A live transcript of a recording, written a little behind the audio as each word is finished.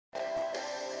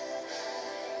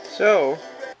So,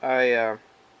 I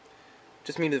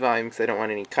just muted the volume because I don't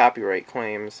want any copyright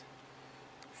claims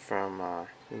from,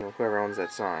 whoever owns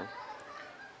that song.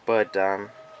 But,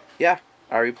 yeah,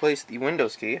 I replaced the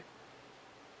Windows key,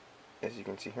 as you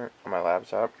can see here on my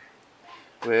laptop,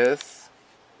 with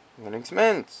Linux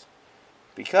Mint.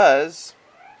 Because,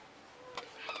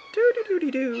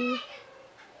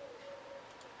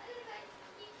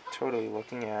 totally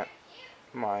looking at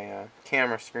my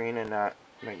camera screen and not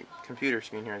my computer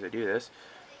screen here as I do this,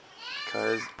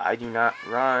 because I do not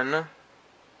run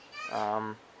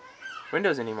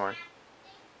Windows anymore.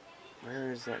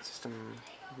 Where is that system?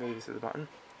 Maybe this is the button.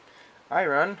 I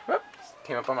run. Whoops!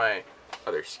 Came up on my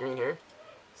other screen here.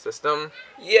 System.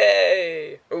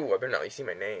 Yay! Oh, I better not let you see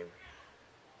my name.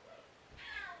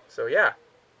 So yeah,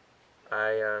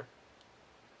 I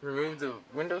removed the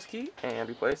Windows key and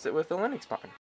replaced it with the Linux button.